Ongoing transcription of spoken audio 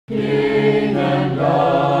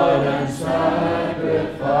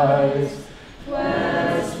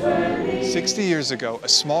60 years ago, a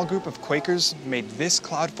small group of Quakers made this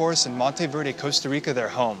cloud forest in Monteverde, Costa Rica their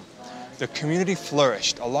home. The community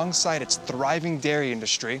flourished alongside its thriving dairy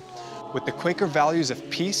industry with the Quaker values of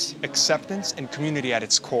peace, acceptance, and community at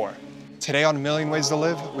its core. Today on A Million Ways to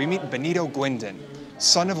Live, we meet Benito Guidon,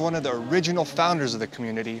 son of one of the original founders of the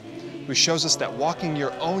community, who shows us that walking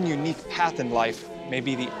your own unique path in life may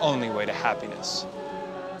be the only way to happiness.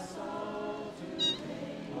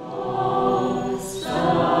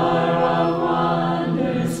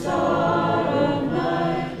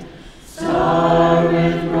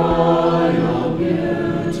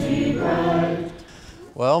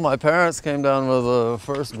 Well, my parents came down with the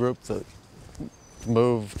first group that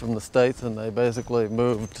moved from the States, and they basically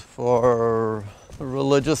moved for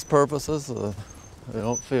religious purposes. They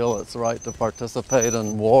don't feel it's right to participate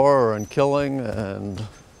in war or in killing, and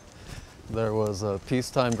there was a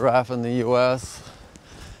peacetime draft in the U.S.,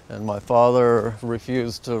 and my father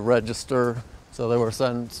refused to register, so they were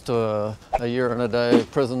sentenced to a year and a day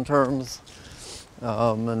prison terms,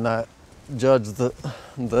 and that judge that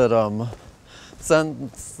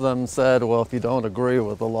sentenced them said, well, if you don't agree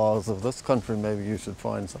with the laws of this country, maybe you should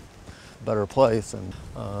find some better place.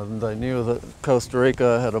 And they knew that Costa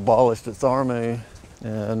Rica had abolished its army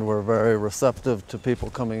and were very receptive to people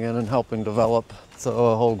coming in and helping develop. So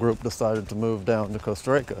a whole group decided to move down to Costa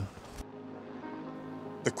Rica.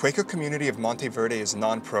 The Quaker community of Monteverde is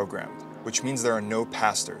non-programmed, which means there are no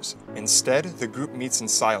pastors. Instead, the group meets in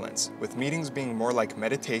silence, with meetings being more like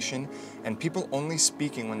meditation and people only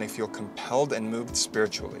speaking when they feel compelled and moved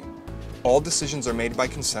spiritually. All decisions are made by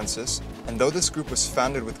consensus, and though this group was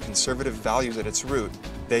founded with conservative values at its root,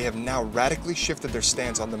 they have now radically shifted their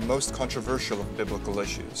stance on the most controversial of biblical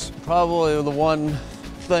issues. Probably the one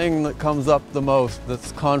thing that comes up the most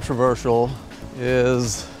that's controversial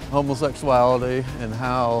is homosexuality and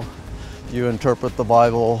how you interpret the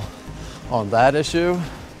Bible on that issue.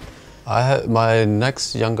 My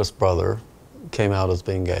next youngest brother came out as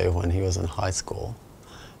being gay when he was in high school,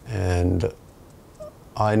 and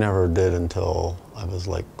I never did until I was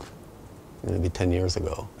like maybe 10 years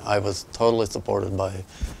ago. I was totally supported by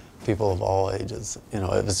people of all ages. You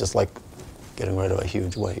know, it was just like getting rid of a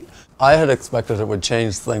huge weight. I had expected it would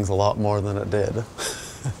change things a lot more than it did.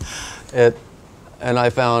 And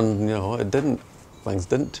I found, you know, things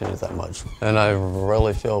didn't change that much. And I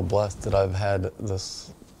really feel blessed that I've had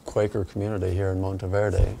this Quaker community here in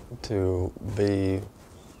Monteverde to be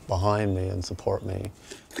behind me and support me.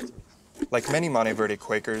 Like many Monteverde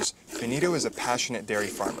Quakers, Benito is a passionate dairy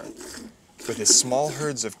farmer. With his small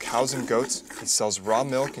herds of cows and goats, he sells raw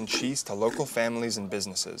milk and cheese to local families and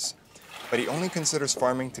businesses. But he only considers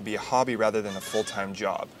farming to be a hobby rather than a full-time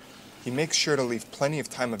job. He makes sure to leave plenty of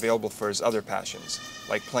time available for his other passions,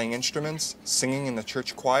 like playing instruments, singing in the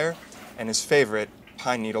church choir, and his favorite,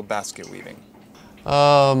 pine needle basket weaving.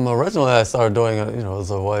 Originally I started doing it, you know, as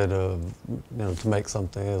a way to, to make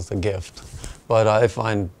something as a gift. But I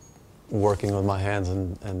find working with my hands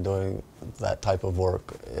and doing that type of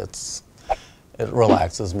work, it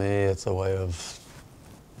relaxes me. It's a way of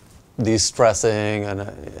de-stressing, and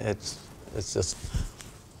it's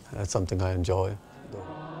something I enjoy.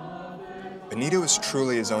 Benito is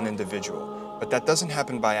truly his own individual, but that doesn't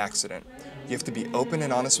happen by accident. You have to be open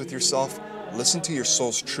and honest with yourself, listen to your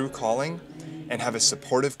soul's true calling, and have a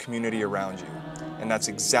supportive community around you. And that's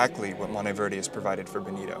exactly what Monteverde has provided for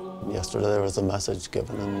Benito. Yesterday there was a message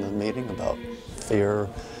given in the meeting about fear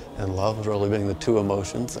and love really being the two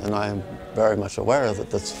emotions, and I am very much aware that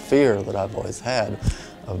this fear that I've always had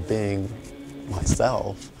of being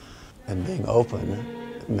myself and being open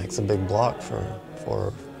makes a big block for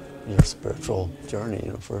your spiritual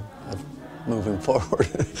journey, for moving forward.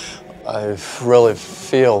 I really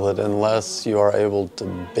feel that unless you are able to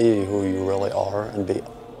be who you really are and be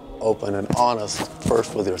open and honest,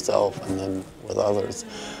 first with yourself and then with others,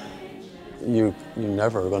 you're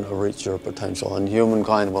never going to reach your potential, and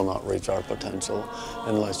humankind will not reach our potential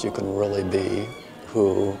unless you can really be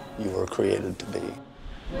who you were created to be.